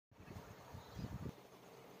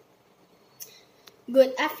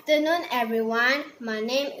Good afternoon, everyone. My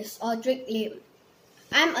name is Aldrick.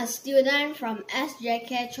 I'm a student from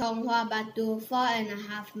SJK Chonghua Batu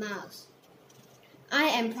 4.5 miles. I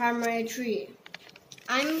am primary 3.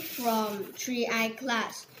 I'm from 3I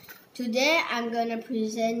class. Today I'm gonna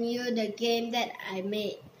present you the game that I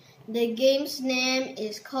made. The game's name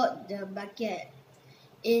is called The Bucket.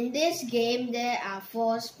 In this game there are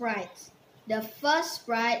 4 sprites. The first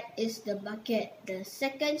sprite is the bucket. The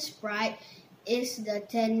second sprite is the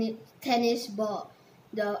tennis ball.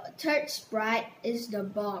 The third sprite is the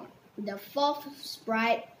bomb. The fourth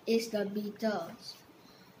sprite is the beetles.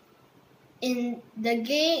 In the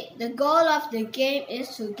game, the goal of the game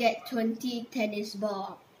is to get 20 tennis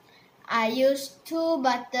balls. I used 2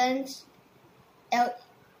 buttons,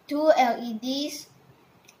 2 LEDs,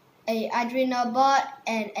 an Arduino board,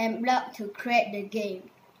 and Mblock to create the game.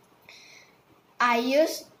 I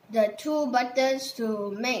used the 2 buttons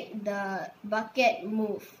to make the bucket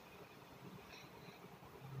move.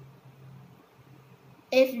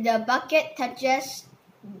 If the bucket touches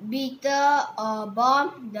beetle or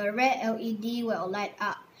bomb, the red LED will light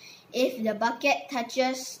up. If the bucket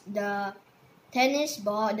touches the tennis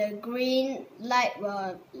ball, the green light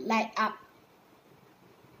will light up.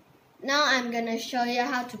 Now I'm gonna show you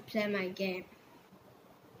how to play my game.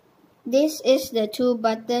 This is the 2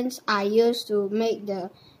 buttons I use to make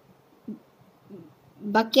the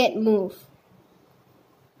bucket move.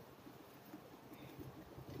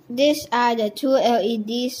 These are the 2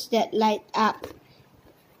 LEDs that light up.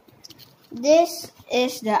 This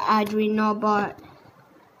is the Arduino board.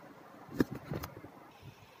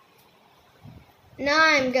 Now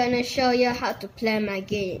I'm gonna show you how to play my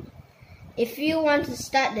game. If you want to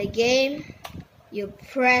start the game, you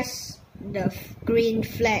press the green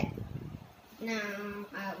flag. Now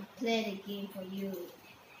I'll play the game for you.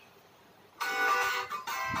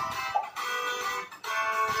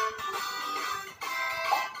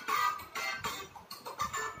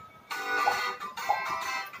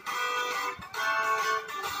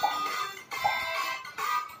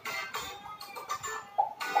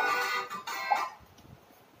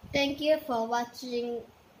 Thank you for watching.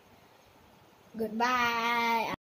 Goodbye.